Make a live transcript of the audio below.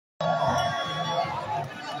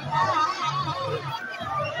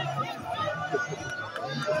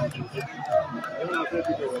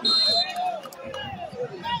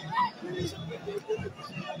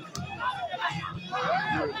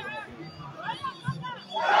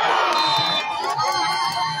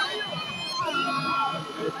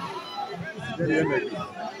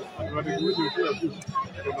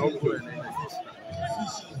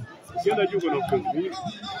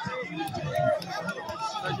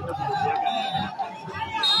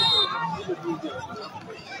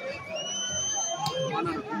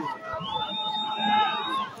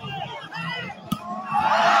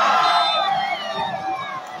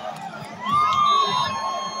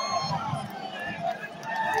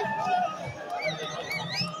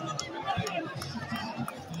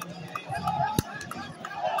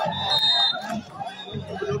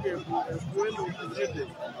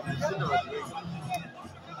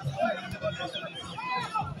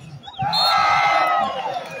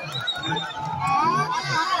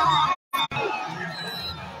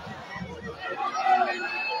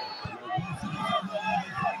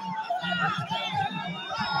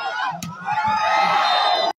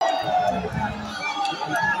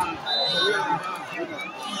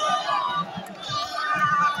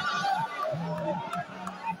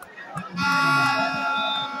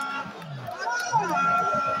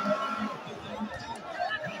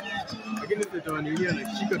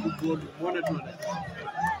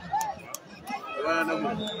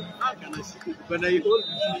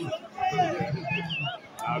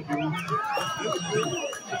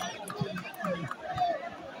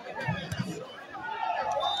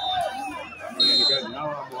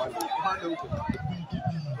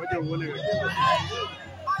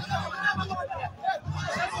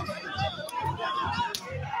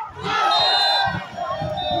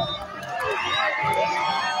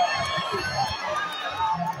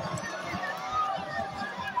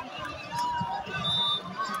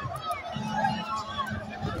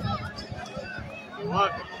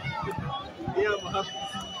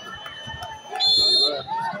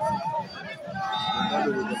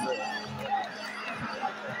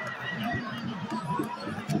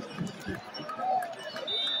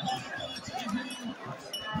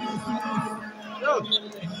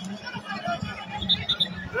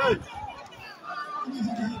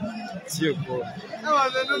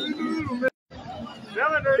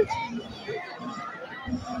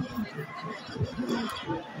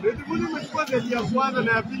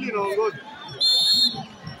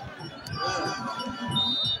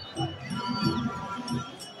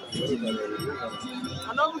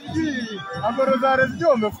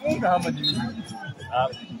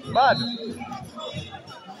Bado.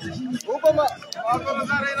 Ukoma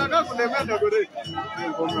Abdulazar inakaa kulemenda gore.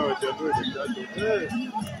 Ngoma wachatoe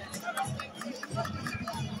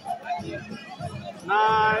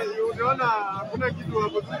na unaona hakuna kitu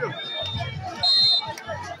hapo sio?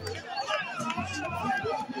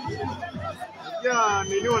 Ya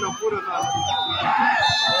nini wanafura sana.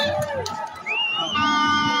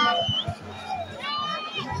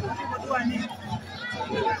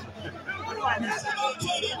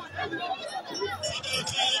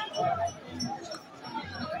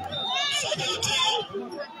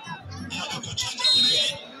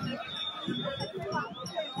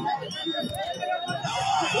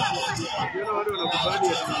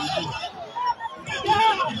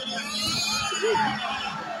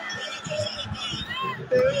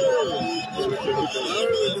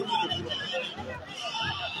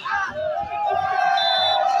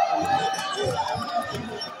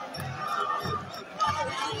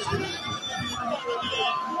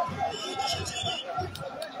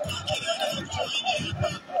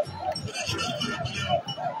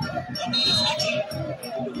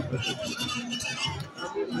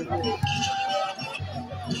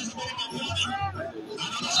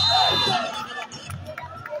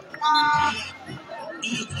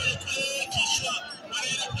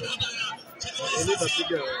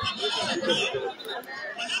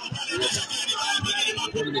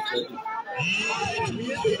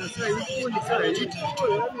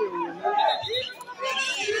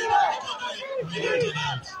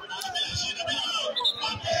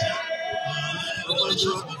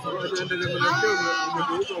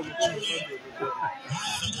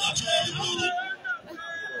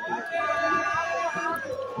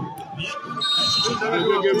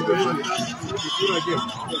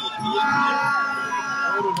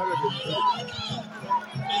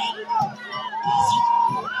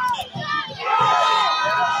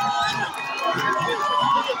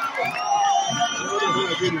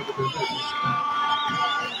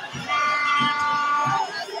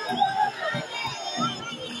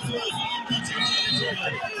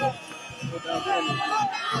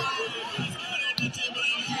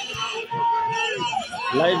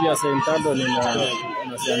 Live ya Sentando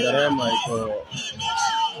na Siandarema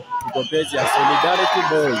iko page ya Solidarity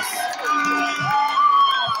Boys.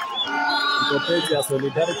 Iko page ya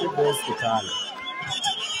Solidarity Boys Kitale.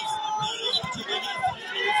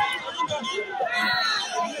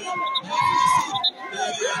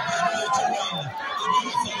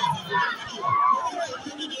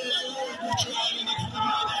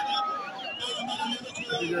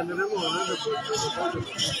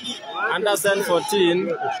 Andersen 14.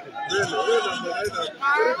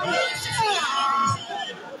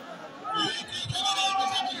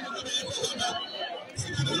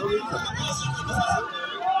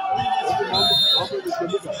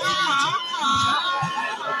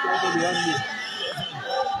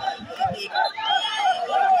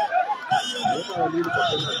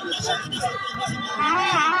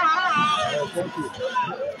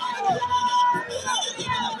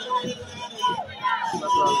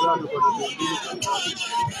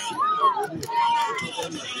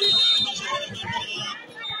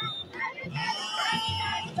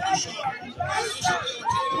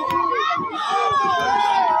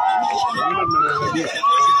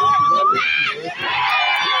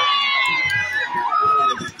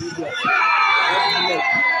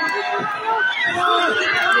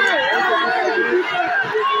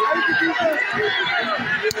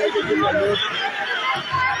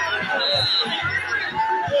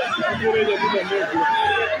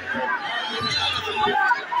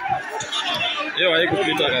 Hiyo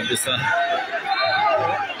haikupita kabisa.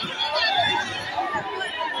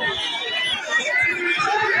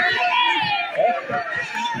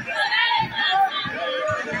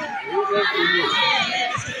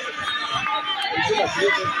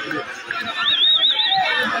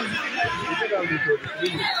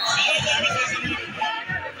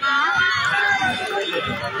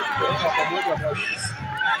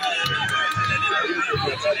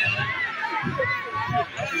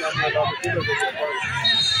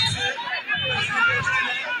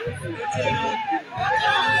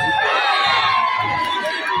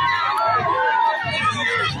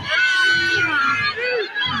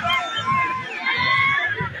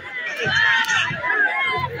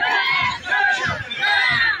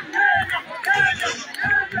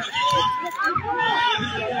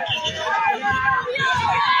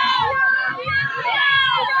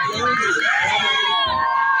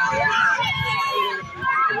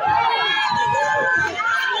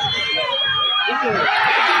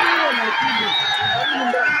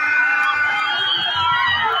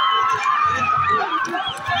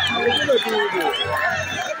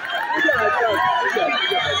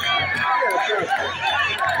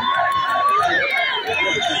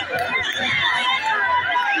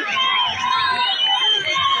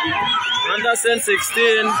 Andersen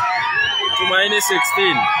 16, Tumaini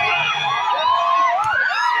 16.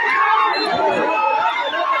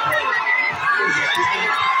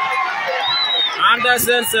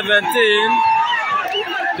 Andersen 17,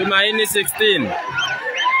 Tumaini 16.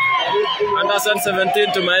 Andersen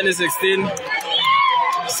 17, Tumaini 16.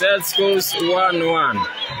 Set scores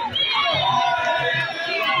 1-1.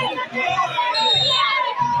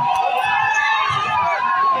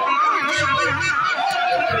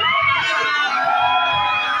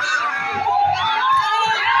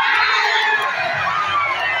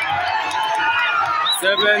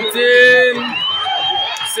 Seventeen,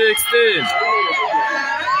 16.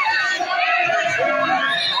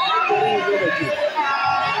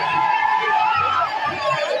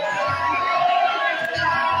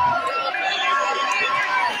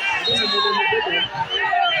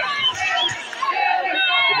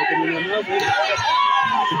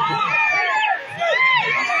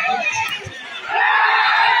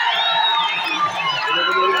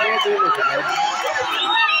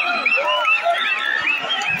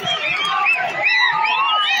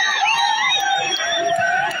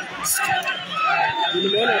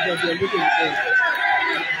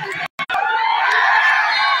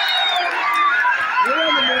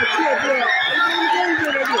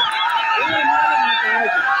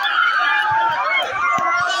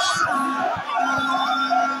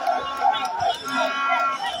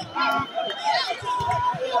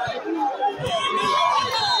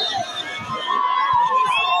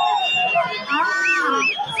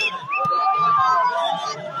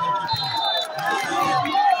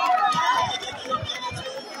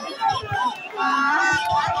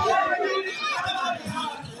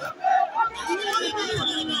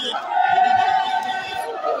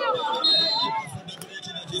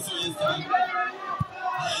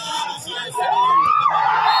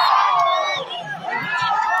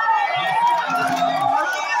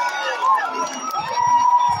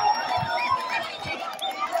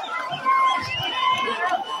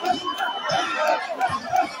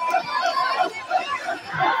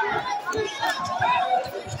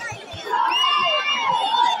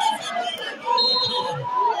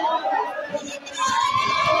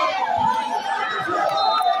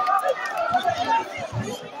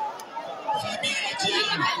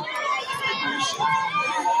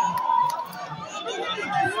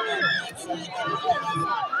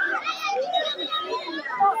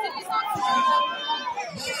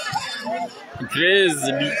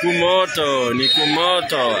 Crazy ni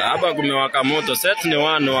kumoto. Hapa kumewaka moto. Set ni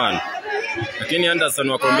 1-1. Lakini Andersen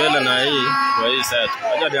wako mbele na hii kwa hii set.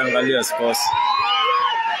 Acha niangalie scores.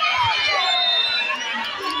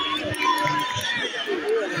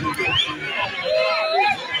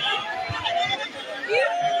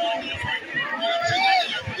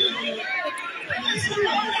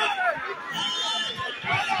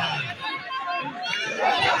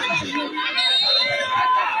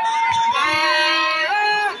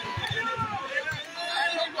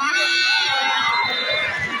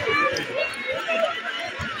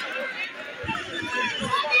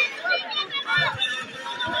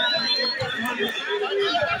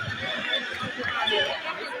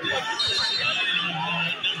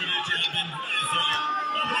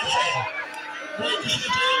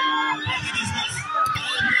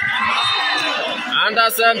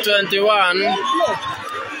 Andersen 21,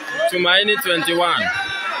 Tumaini 21.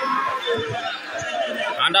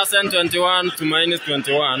 Andersen 21, Tumaini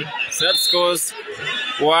 21. Set scores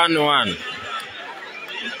 1-1.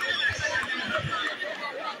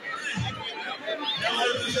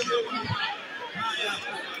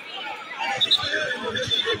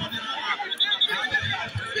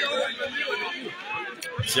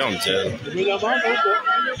 Sio mchezo.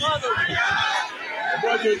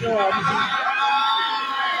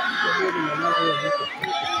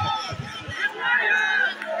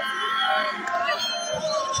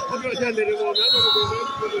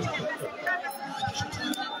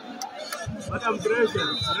 Madam Pressure,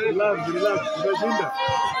 relax.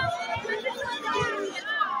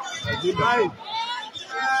 Dubai.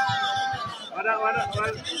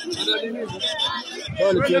 What?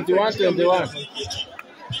 21.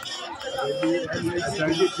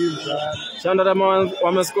 Shanda dama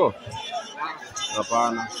wamescore?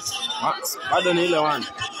 Hapana. Bado ni ile 1.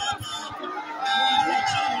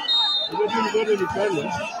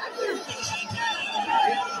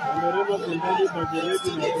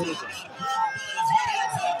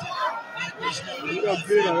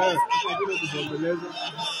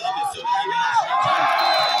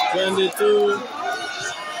 Twenty-two,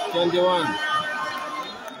 21.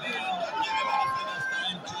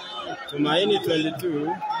 Tumaini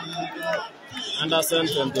 22, Andersen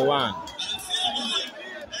 21.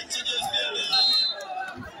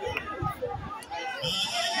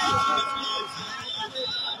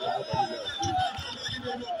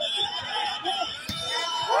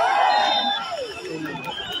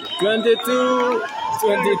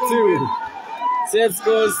 (22-22). Set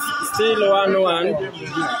scores still 1-1.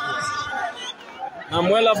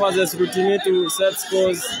 Namuela versus Rutimitu, set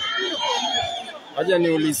scores. Aja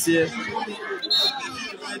niulizie.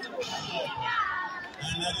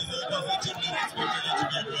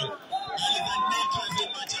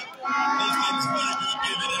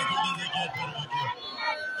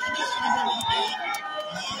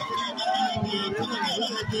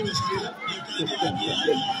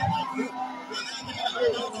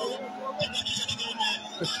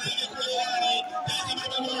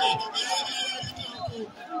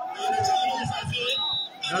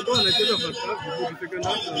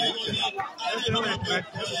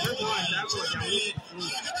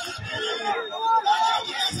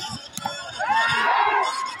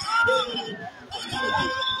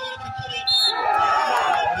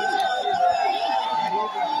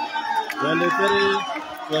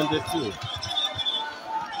 (23-22).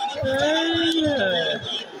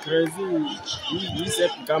 Crazy. Hii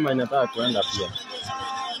set kama inataka kuenda pia.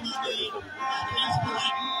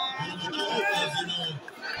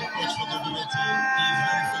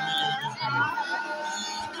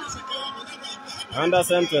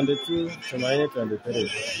 Andersen 22, Tumaini 23.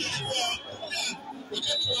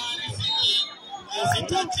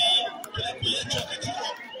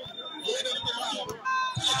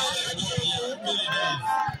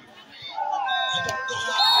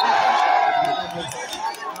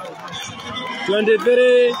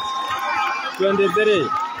 (23-23).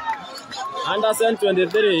 Andersen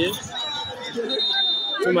 23,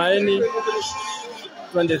 Tumaini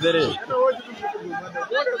 23.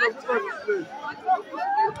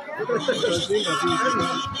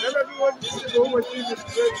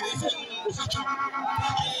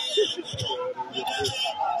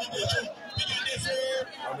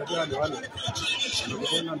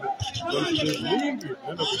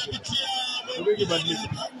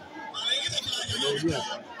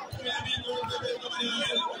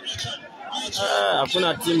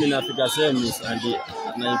 Hakuna timu inafika semis hadi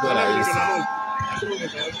naikuwa rahisi.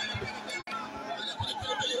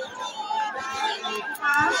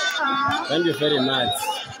 Thank you very much.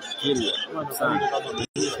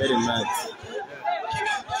 Very much.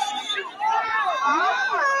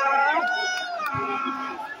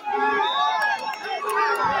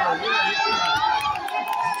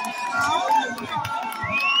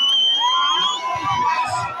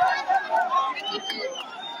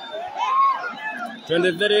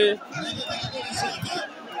 23.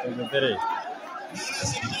 23.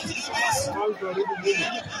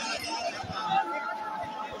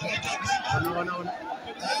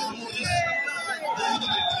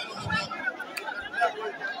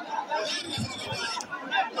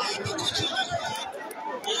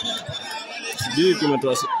 Sijui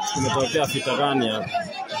kumetokea fita gani hapa.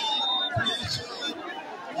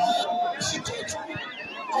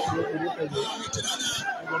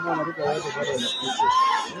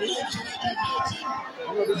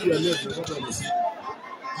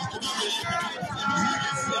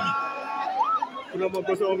 Kuna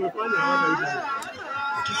makosa wamefanya hawana hivi.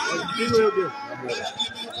 Wakipigo hiyo.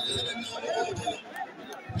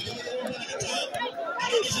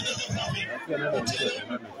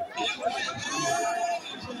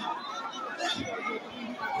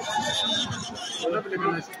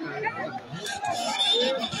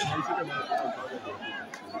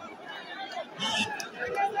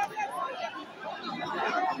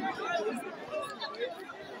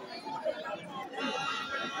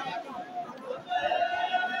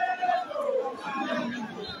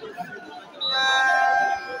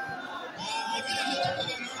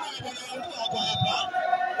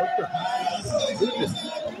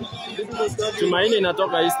 Tumaini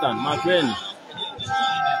inatoka Eastern, Makweni.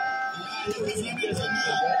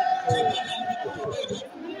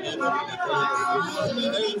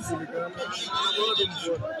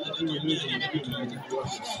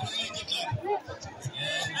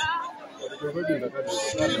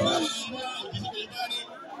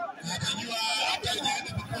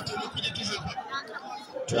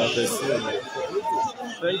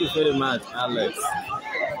 Thank you very much, Alex.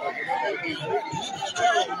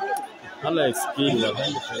 Alex Kilwa,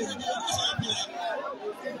 thank you very much.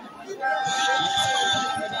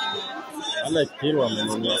 Alex Kilwa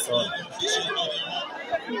amenunua soda.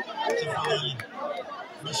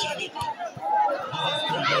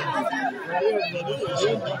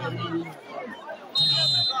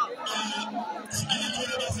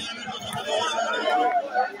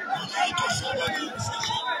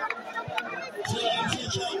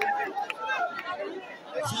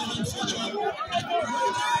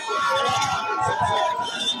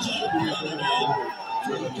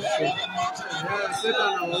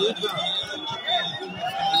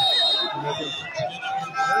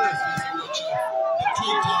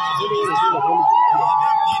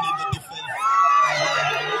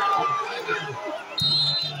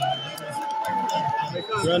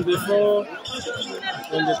 Twenty-four,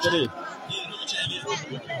 23.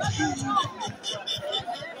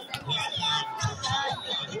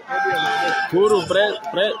 Kuru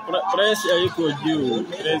pressure iko juu.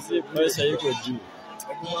 Pressure iko juu.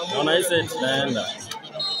 Naona hii set inaenda.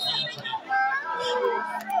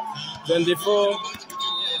 24.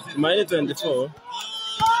 Tumaini 24.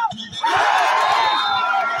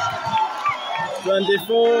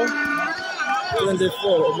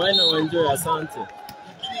 24. Umaina wenjoy, asante.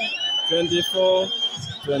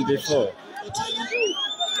 24.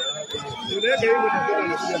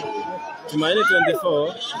 Tumaini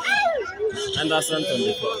 24. Andersen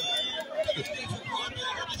 24.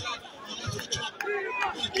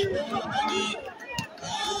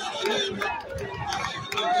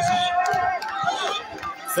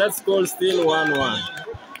 Set score still 1-1.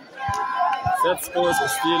 Set score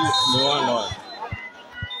still 1-1.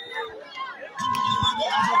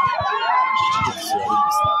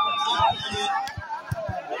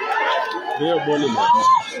 Hiyo boli moja.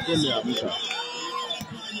 Imeamka.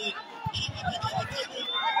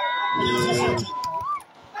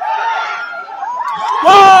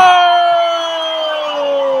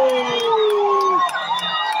 Wow!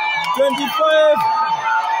 25,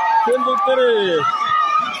 23.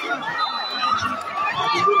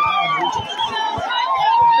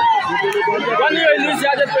 One year in this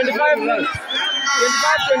year, 25 runs.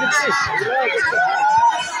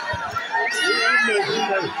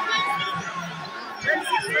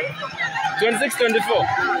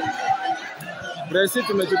 26-24. Brazil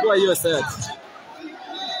tumechukua hiyo set.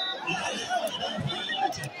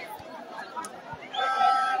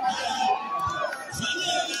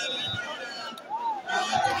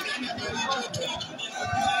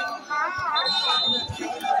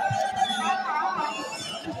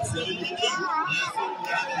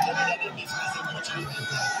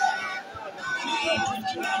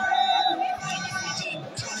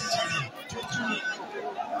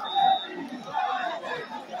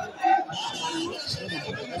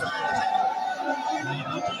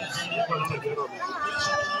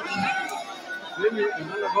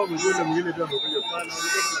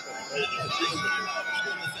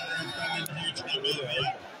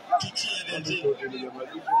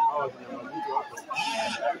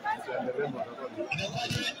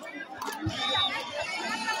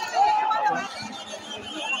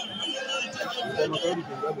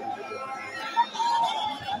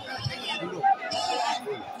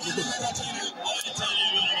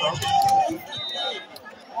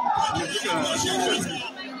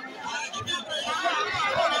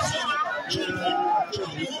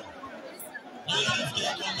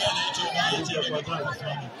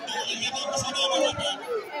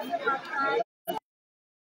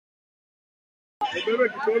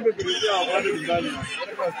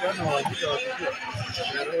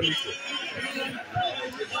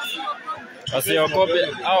 Wasiogope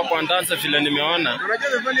au kwa dansa vile nimeona. Unajua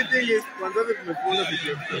the funny thing is kwanza tumefunga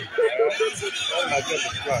video.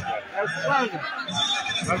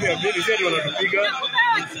 Hapo ya pili sasa wanatupiga.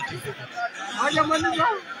 Haja maliza.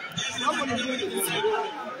 Hapo ni nzuri.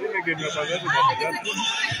 Ile game ya kwanza tunapigana.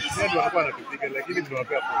 Sasa ndio walikuwa wanatupiga lakini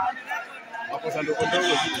tunawapea point. Hapo sasa ndio ndogo.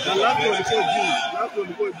 Na labda walikuwa juu. Labda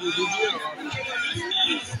walikuwa juu.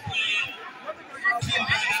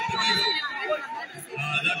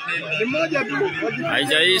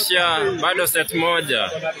 Haijaisha, bado set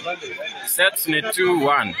moja. Set ni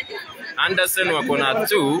 2-1. Andersen wako na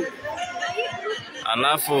 2,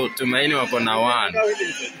 alafu Tumaini wako na 1.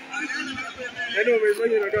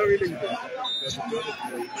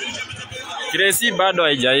 Kresi bado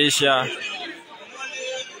haijaisha.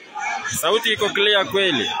 Sauti iko clear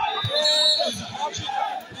kweli.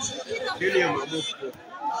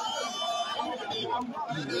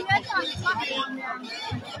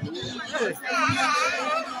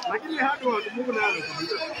 Lakini hadi watu Mungu naye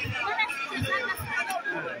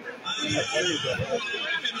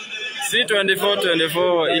Si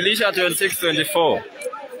 24-24, Elisha 26-24.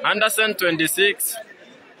 Andersen 26.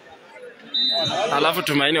 Alafu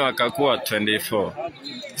Tumaini wakakuwa 24.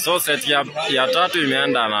 So set ya tatu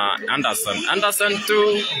imeenda na Andersen. Andersen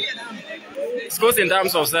 2. Scores in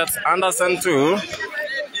terms of sets, Andersen 2,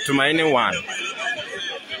 Tumaini 1.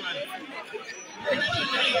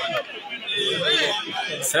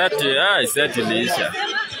 Set iliisha.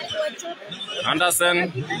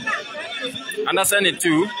 Andersen ni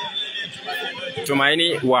 2,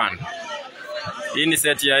 Tumaini 1. Hii ni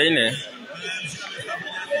set ya 4.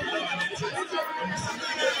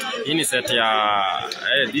 Hii ni set ya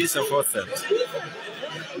this is a fourth set.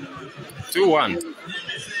 2-1.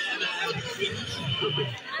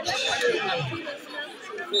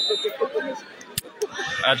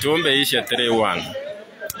 Tuombe ishe 3-1.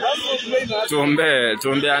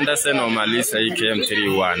 Tuombe Andersen omaliza hii game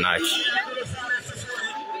 3-1 aki.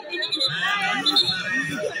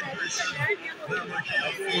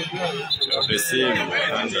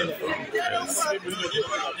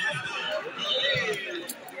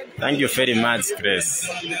 Thank you very much, Chris.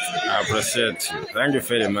 I appreciate you. Thank you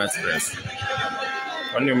very much, Chris.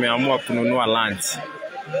 Kwani umeamua kununua lunch.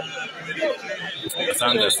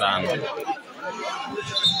 Asante sana.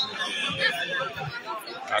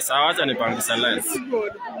 Sasa wacha nipanguse lens.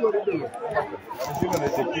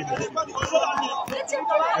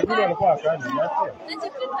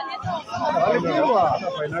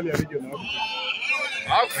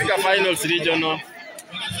 Hakufika finals regional.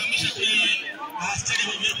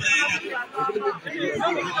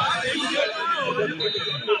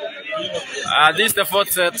 This is the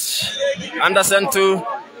fourth set. Andersen 2,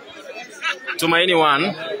 Tumaini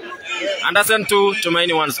 1. Andersen 2,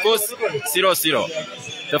 Tumaini 1. Scores 0-0.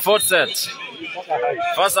 The fourth set.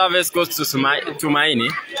 First service goes to Tumaini.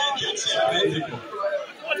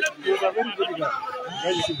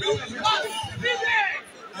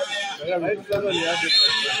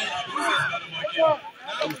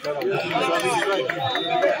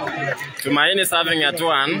 Tumaini serving at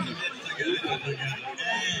 1.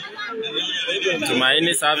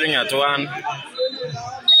 Tumaini serving at 1.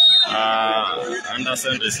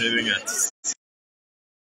 Andersen receiving at 6.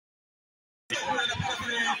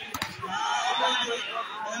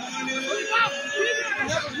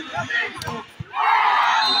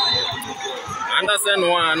 Andersen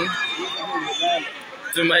 1,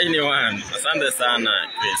 Tumaini 1. Asante sana,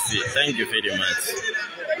 Chris. Thank you very much.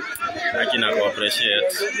 Akina ko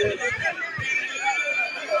appreciate.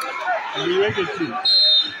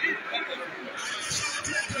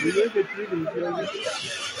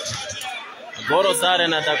 Goro sare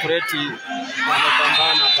na Takureti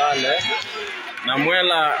wanapambana pale. Na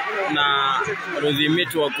Mwela na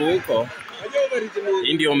Rudhimitu wako huko.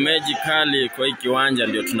 Ndio mechi kali kwa hii kiwanja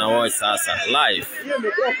ndio tunawatch sasa live.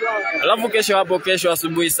 Alafu kesho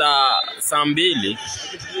asubuhi saa 2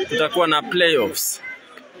 tutakuwa na playoffs.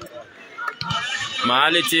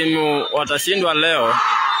 Mahali timu watashindwa leo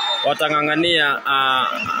watangangania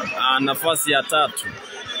nafasi ya 3.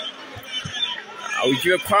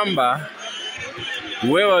 Ujue kwamba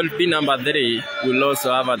whoever will be number 3 will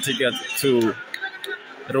also have a ticket to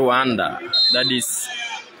Rwanda. That is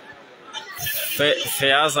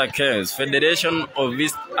FEASA Games, Federation of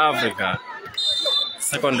East Africa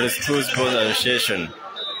Secondary School Sports Association.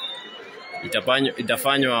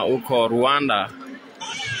 Itafanywa huko Rwanda.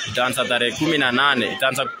 Itaanza tarehe 18,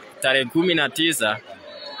 itaanza tarehe 19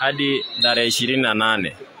 hadi tarehe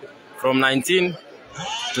 28, from 19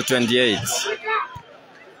 to 28.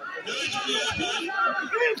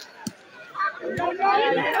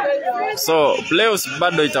 So playoffs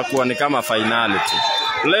bado itakuwa ni kama finality.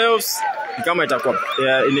 Playoffs kama itakuwa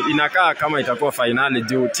inakaa kama itakuwa finali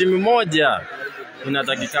juu timu moja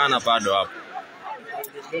inatakikana bado hapo.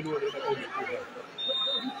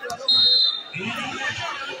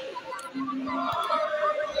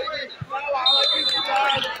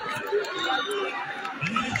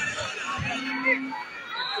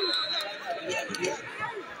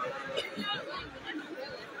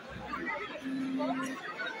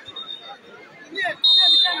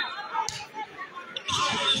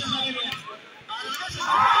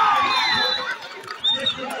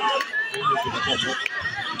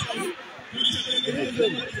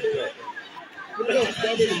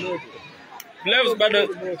 Playoffs bado,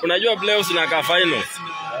 unajua playoffs inakaa finals.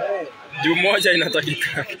 Juu moja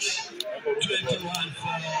inatakikana.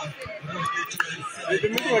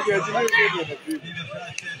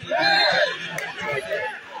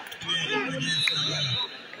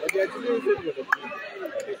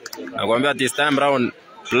 Nakwambia this time round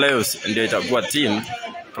playoffs ndio itakuwa team.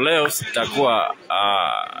 Playoffs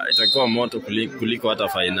itakuwa moto kuliko hata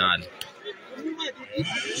finali.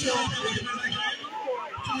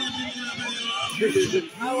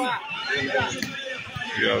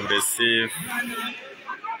 You have received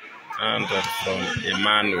answer from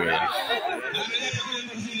Emmanuel.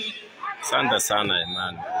 Asante sana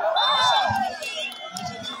Emmanuel.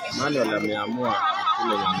 Emmanuel ameamua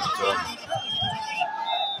kule nyama choma.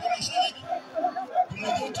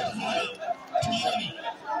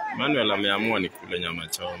 Emmanuel ameamua ni kule nyama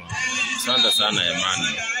choma. Asante sana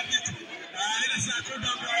Emmanuel.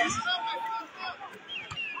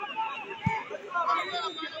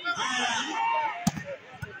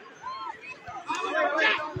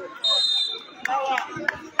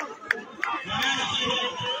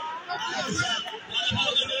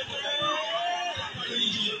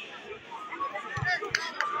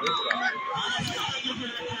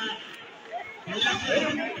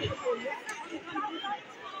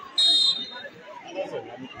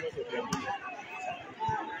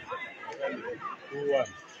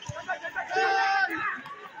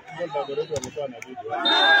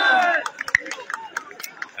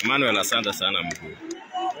 Emmanuel, asante sana mkuu.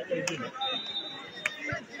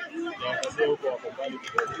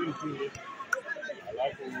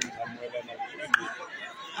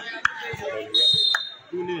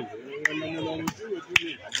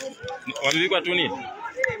 Wamepigwa tu nini?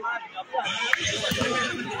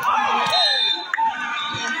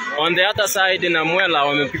 On the other side na Mwela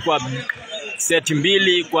wamepigwa set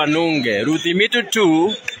 2 kwa nunge. Ruthimitu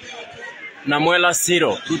 2 na Mwela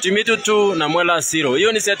 0. Ruthimitu 2 na Mwela 0.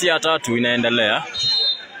 Hiyo ni seti ya 3 inaendelea.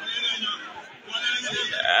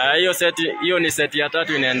 Hiyo ni seti ya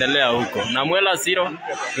 3 inaendelea huko. Na Mwela 0,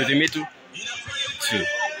 Ruthimitu 2.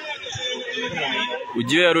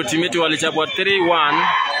 Ujue Ruthimitu walichapwa 3-1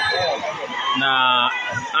 na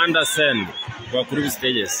Andersen kwa group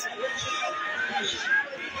stages.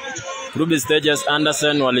 Group stages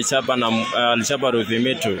Andersen walichapa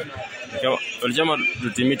Ruthimitu. Walichapa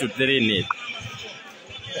Ruthimitu 3-0.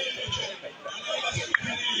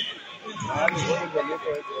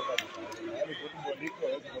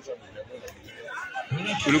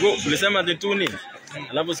 Ulisema ni 2-0.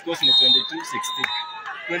 Alafu score ni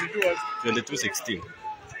 22-16. 22-16.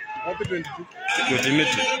 Wapi 22?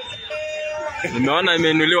 Ruthimitu. Nimeona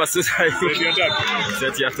imeinuliwa sasa hivi.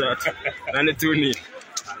 Seti ya 3. Na ni 2-0.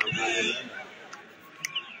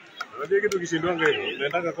 Ndio kitu kishindwanga hivyo.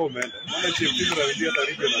 Unaendanga kwa umeenda. Maana timu inarudia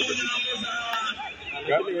taarifa na zote.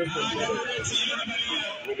 Gani wewe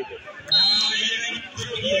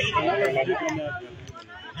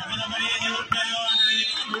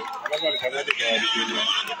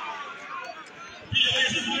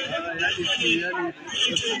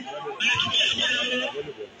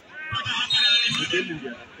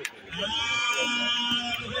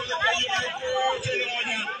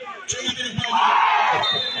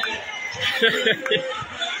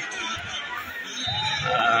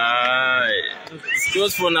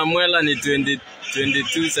Scores for Namwela ni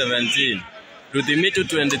 22-17. Rudhimitu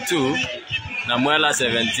 22 na Mwela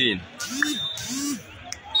 17.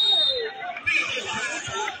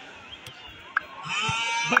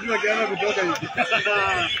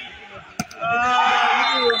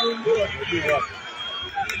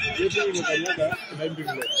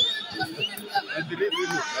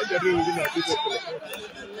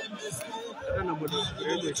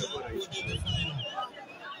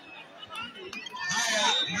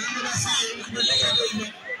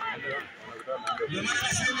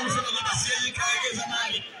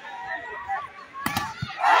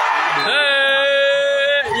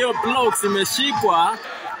 Hey, yo blocks imeshikwa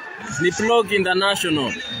ni Block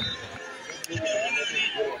International.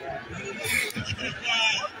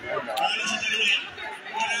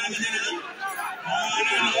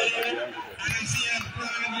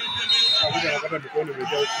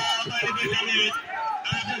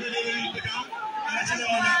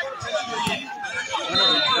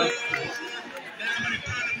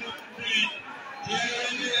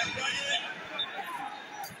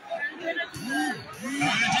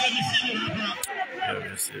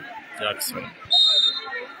 Jackson.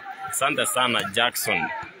 Asante sana Jackson.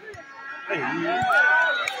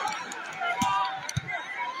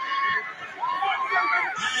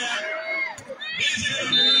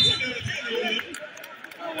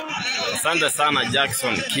 Asante sana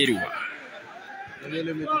Jackson Kirwa.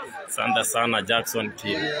 Asante sana Jackson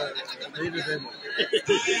Kirwa.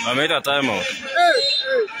 Wameita time out.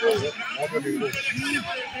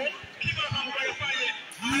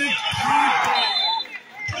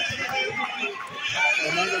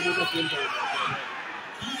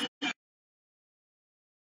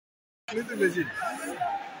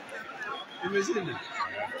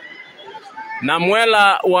 Na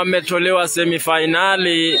Mwela wametolewa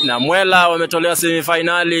semifinali. Na Mwela wametolewa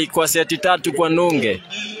semifinali kwa seti 3 kwa nunge.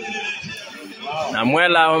 Na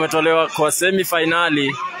Mwela wametolewa kwa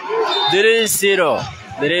semifinali 3-0.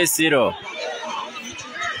 3-0.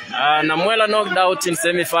 Na Mwela knocked out in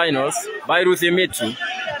semifinals by Rudhimitu.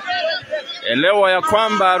 Elewa ya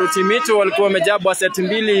kwamba Rudhimitu walikuwa wamejabwa seti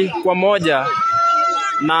 2-1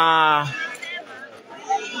 na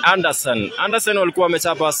Andersen. Andersen walikuwa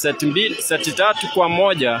wamechapa seti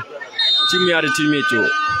 3-1 timu ya Rudhimitu.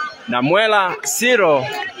 Na Mwela 0.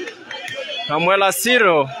 Na Mwela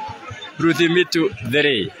 0 Rudhimitu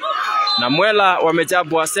 3. Na Mwela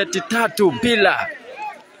wamechapwa seti 3-0.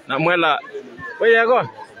 Na Mwela wewe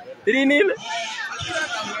 3-0.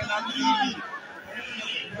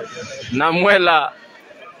 Na Mwela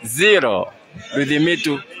 0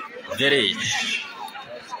 Rudhimitu 3.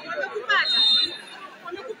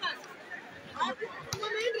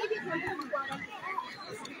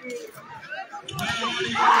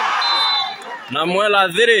 Na Mwela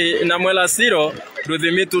 3 na Mwela 0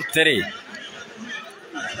 Rudhimitu 3.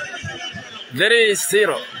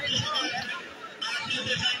 3-0.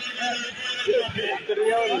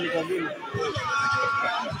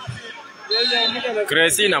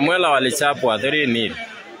 Kresi na Mwela walichapwa 3-0.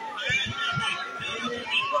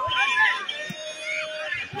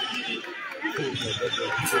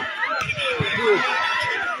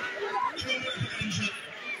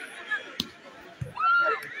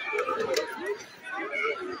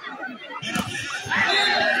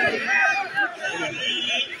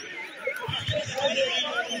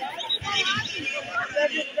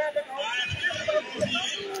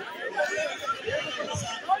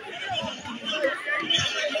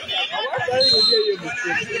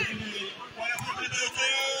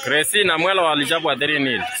 Kresi na Mwela walichapwa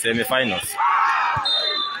 3-0 semifinals.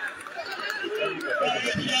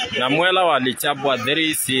 Na Mwela walichapwa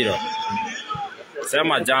 3-0.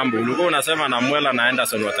 Sema jambo, ulikuwa unasema na Mwela na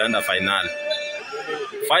Andersen wataenda final.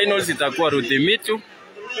 Finals itakuwa Rudhimitu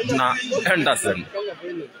na Andersen.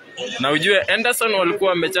 Na ujue Andersen walikuwa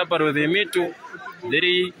wamechapa Rudhimitu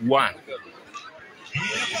 3-1.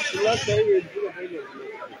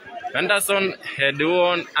 Andersen had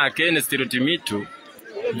won against Rudhimitu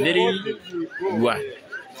 3-1.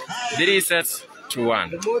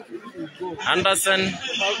 3-1. Andersen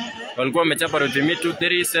walikuwa wamechapa Rudhimitu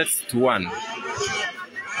 3-1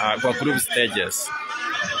 kwa group stages.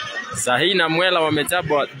 Sahi na Mwela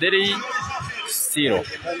wamechapa 3-0.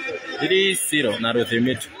 3-0 na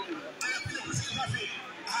Rudhimitu.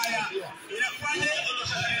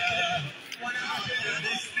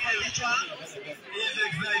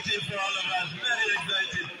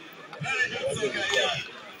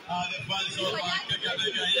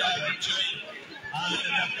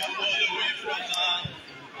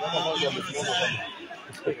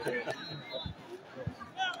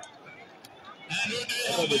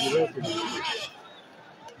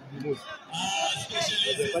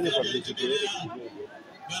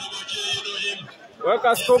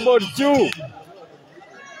 Weka scoreboard juu.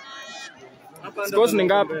 Scores ni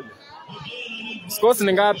ngapi? Scores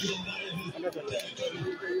ni ngapi?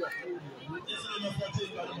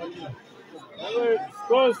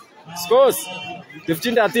 Scores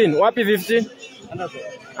 15-13. Wapi 15?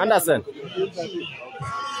 Andersen.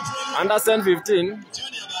 Andersen 15.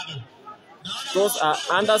 Scores are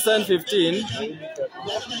Andersen 15,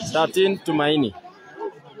 13 Tumaini.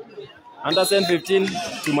 Andersen 15,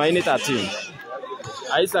 Tumaini 13.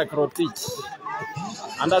 Isaac Rotich.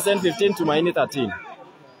 Andersen 15, Tumaini 13.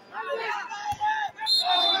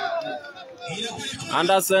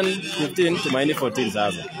 Andersen 15, Tumaini 14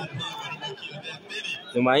 sasa.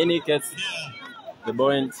 Tumaini gets the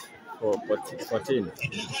point for 14.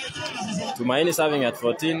 Tumaini serving at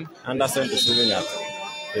 14, Andersen receiving at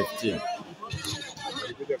 15.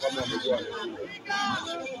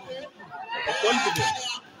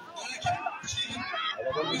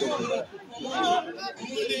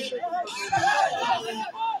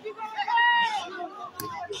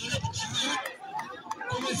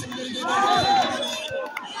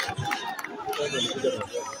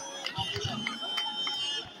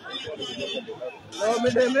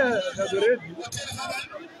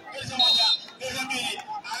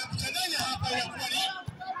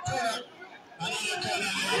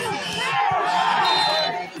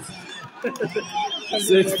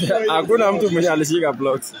 Hakuna mtu mwenye alishika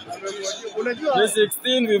blocks.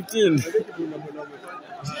 16-15.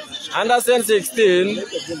 Andersen 16,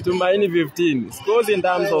 Tumaini 15. Scores in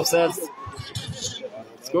terms of sets.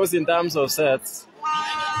 Scores in terms of sets.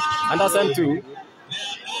 Andersen 2,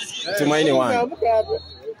 Tumaini 1.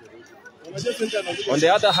 On the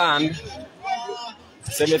other hand,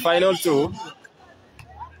 semi-final 2.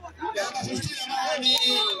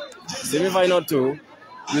 Semi-final 2.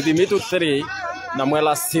 Udhimitu 3,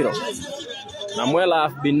 Namuela 0. Namuela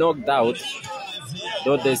have been knocked out,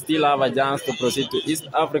 though they still have a chance to proceed to East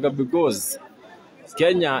Africa because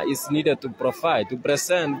Kenya is needed to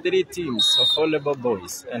present 3 teams of volleyball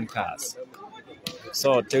boys and girls.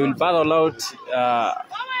 So they will battle out,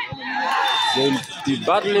 they will be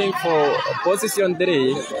battling for position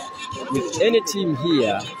 3 with any team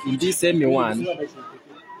here in this semi-1.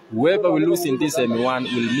 Whoever will lose in this semi-1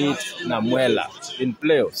 will meet Namuela in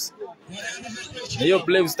playoffs. Hiyo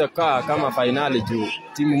playoffs itakaa kama finali juu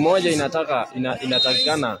timu moja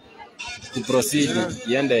inatakikana to proceed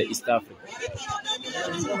iende East Africa.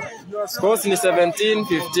 Scores ni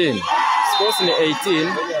 17-15. Scores ni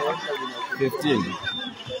 18-15.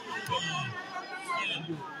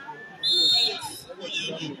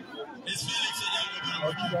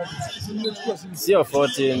 Sio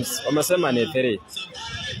 4 teams, wamesema ni 3.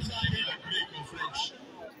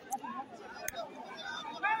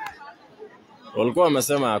 Walikuwa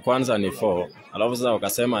wamesema kwanza ni 4, alafu sasa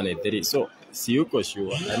wakasema ni 3. So si yuko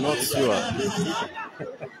sure. I'm not sure.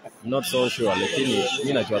 I'm not so sure, lakini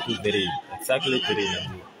mimi najua tu 3. Exactly 3.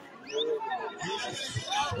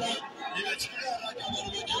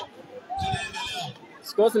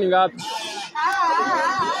 Scores ni ngapi?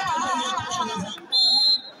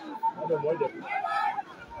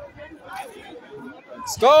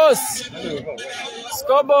 Scores!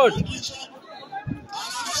 Scoreboard!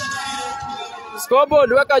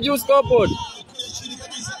 Scoreboard, weka juu scoreboard.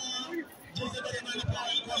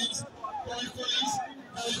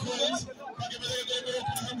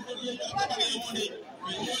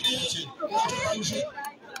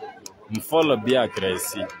 Mfollow Bia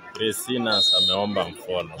Crazy. Craziness ameomba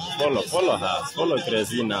mfollow. Follow her. Follow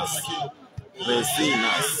Craziness.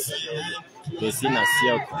 Craziness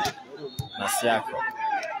yako. Nasi yako.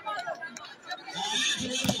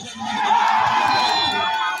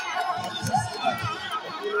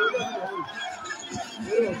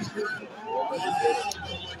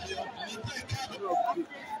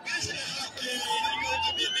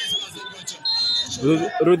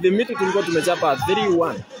 Rudhimitu tulikuwa tumechapa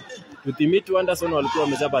 3-1. Rudhimitu Andersen walikuwa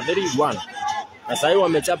wamechapa 3-1. Na sasa hivi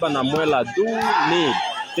wamechapa na Mwela 2-0.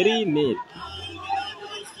 3-0.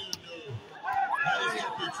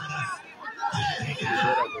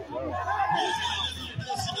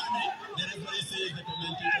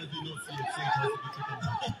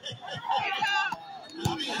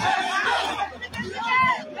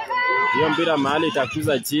 Hiyo mpira mahali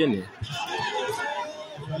itakuza chini.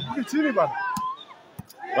 Chini bana.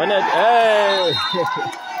 Bana eh.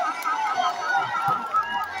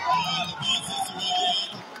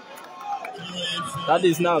 That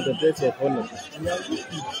is now the place of honor.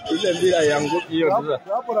 Ile mpira yangu hiyo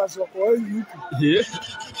sasa. Hapo na soko hiyo yupi? Yeah.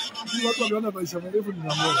 Watu waliona maisha marefu ni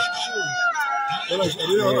Namuela.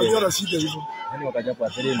 Unajua shida hivyo. Yaani wakaja kwa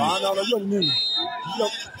 3. Maana unajua ni nini? Kila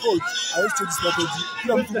coach haiwezi strategy.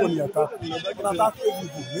 Kila mtu ni attack. Attack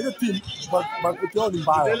everything. Ile team back yao ni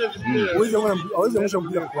mbaya. Hawezi onyesha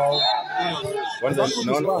mpira kwao. Kwanza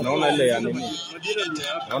naona ile ya nini?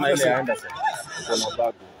 Naona ile ya Andersen. Kuna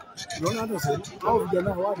bag. Naona Andersen hao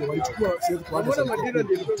vijana wale walichukua set kwa Andersen.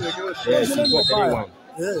 Sikuwa 3-1.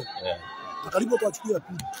 Na karibu tuachukue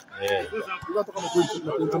pili. Ndio kama point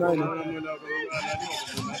 9.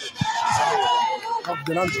 Hapo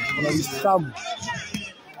Jananzo wanalistamu.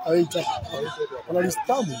 Aita.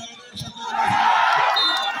 Wanalistamu.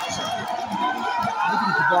 Ni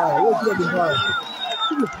kibaya, wewe pia ni mbaya.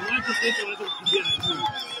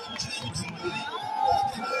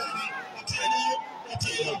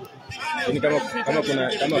 Ni kama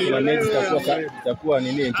kuna mechi itakuwa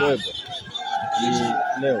nini enjoyable. Ni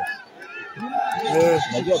leo.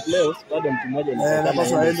 Najua playoffs bado mtu mmoja ni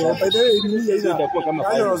napaswa aende. By the way ni itakuwa kama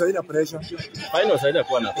final zaidi pressure. Final zaidi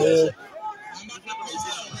kuwa na pressure.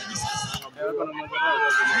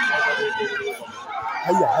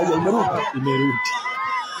 Haya imerudi.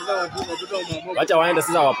 Wacha waende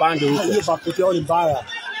sasa wapande huko. Hiyo backup yao ni mbaya.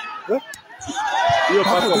 Hiyo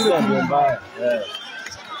backup ni mbaya.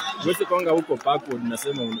 Wewe konga huko backward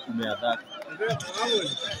nasema umeadhaka.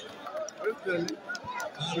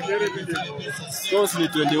 Scores ni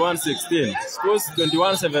 21-16. Scores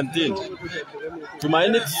 21-17.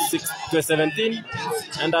 Tumaini 17.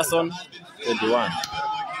 Andersen 21.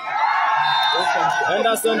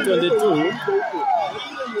 Andersen 22.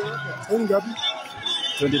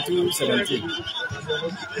 22-17.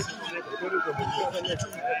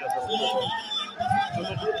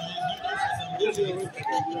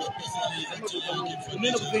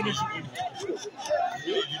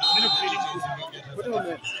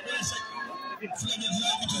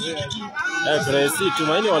 Presi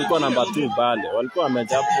Tumaini walikuwa namba 2 pale. Walikuwa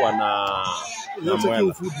wamejapwa na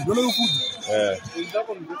Mwela.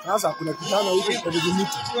 Sasa kuna kijana huko kwa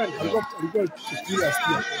Jimiti. Alikuwa kila siku.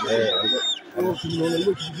 Kwa kinaona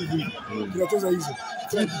hiyo kitu kinatoza hizo.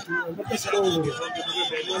 Mpaka score hizo.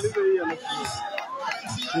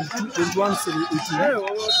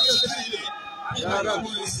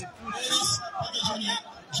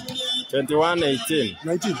 21-18.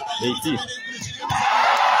 19. 18.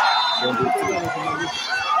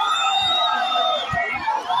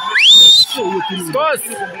 Scores.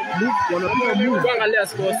 Wanapiga move. Angalia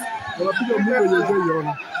scores. Wanapiga move yenye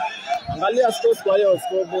jaiona. Angalia scores kwa hiyo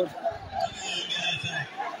scoreboard.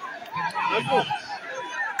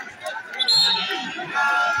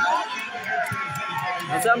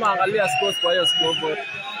 Nasema angalia scores kwa hiyo scoreboard.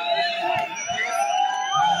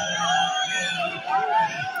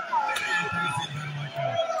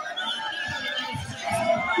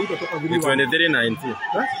 Ni 23-19.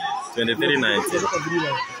 23-19.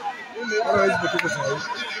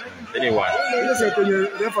 21. Ile sasa kwenye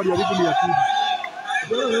refa ya ribu ni ya pili.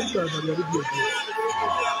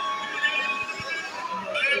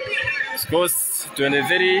 Scores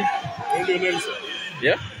 23.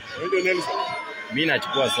 Yeah? Mimi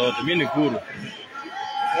nachukua zote. Mimi ni guru.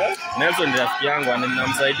 Nelson ni rafiki yangu,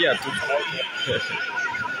 ninamsaidia tu.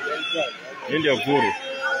 Mimi ndio guru.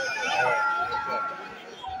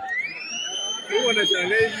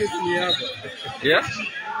 Yeah?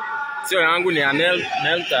 Sio yangu ni Anel,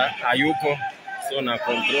 Nelta hayuko. So na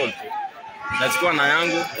control tu. Nachukua na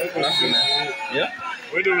yangu. Yeah?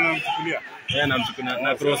 Wewe ndio unamchukulia. Namchukulia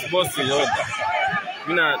na cross boss yote.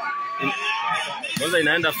 Mimi kwanza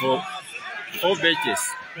inaenda for 4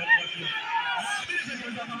 batches.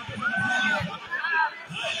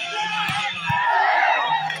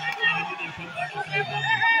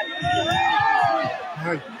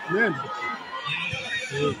 Hai, man.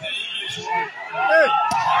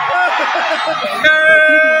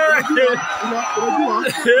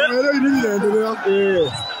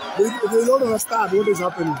 They don't understand what is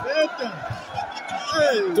happening.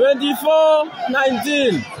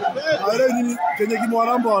 24-19.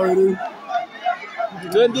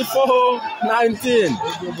 24-19.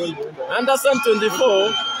 Andersen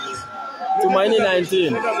 24. Tumaini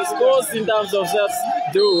 19. Scores in terms of sets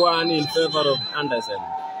 2-1 in favor of Andersen.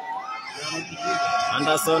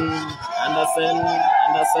 Andersen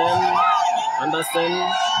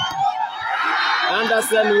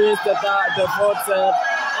wins the fourth set.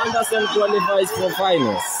 Andersen qualifies for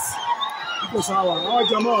finals. Iko sawa. Hao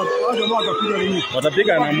jamaa watapiga nini?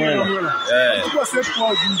 Watapiga na Mwela.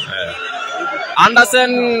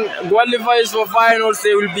 Andersen qualifies for finals.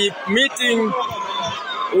 They will be meeting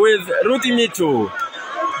with Rudimitu.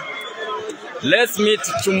 Let's meet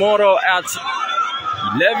tomorrow at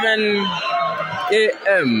 11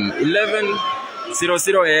 a.m.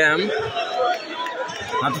 00 AM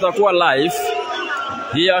na tutakuwa live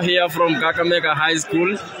here from Kakamega High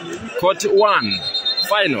School, Court 1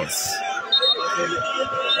 finals.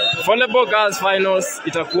 Volleyball girls finals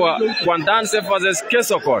itakuwa Kwandanse versus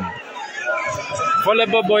Kesokon.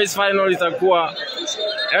 Volleyball boys final itakuwa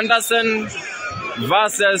Andersen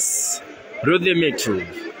versus Rudhimitu.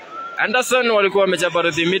 Andersen walikuwa wamechapa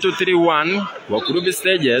Rudhimitu 3-1 kwa group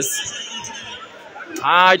stages.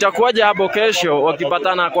 Itakuwaje hapo kesho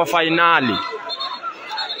wakipatana kwa finali?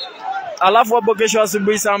 Alafu hapo kesho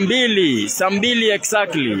asubuhi saa mbili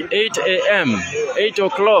exactly 8 AM 8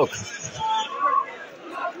 o'clock.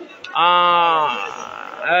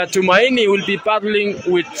 Tumaini will be battling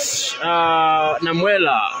with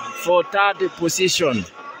Namwela for 3rd position.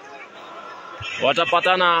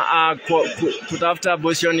 Watapatana kutafuta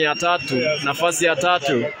position ya 3, nafasi ya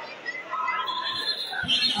 3.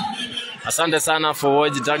 Asante sana for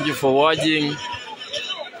watching. Thank you for watching.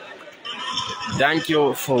 Thank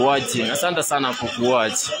you for watching. Asante sana for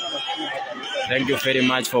watch. Thank you very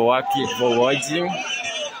much for watching.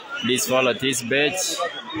 Please follow this page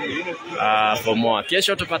for more.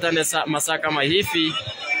 Kesho tupatane masaa kama hivi.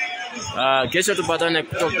 Kesho tupatane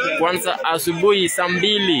kwanza asubuhi saa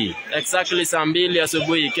 2, exactly saa 2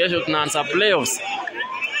 asubuhi. Kesho tunaanza playoffs.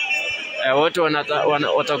 Wote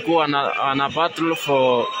watakuwa na battle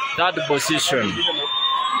for 3rd position.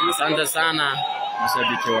 Asante sana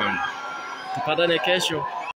mashabiki wangu. Tupatane kesho.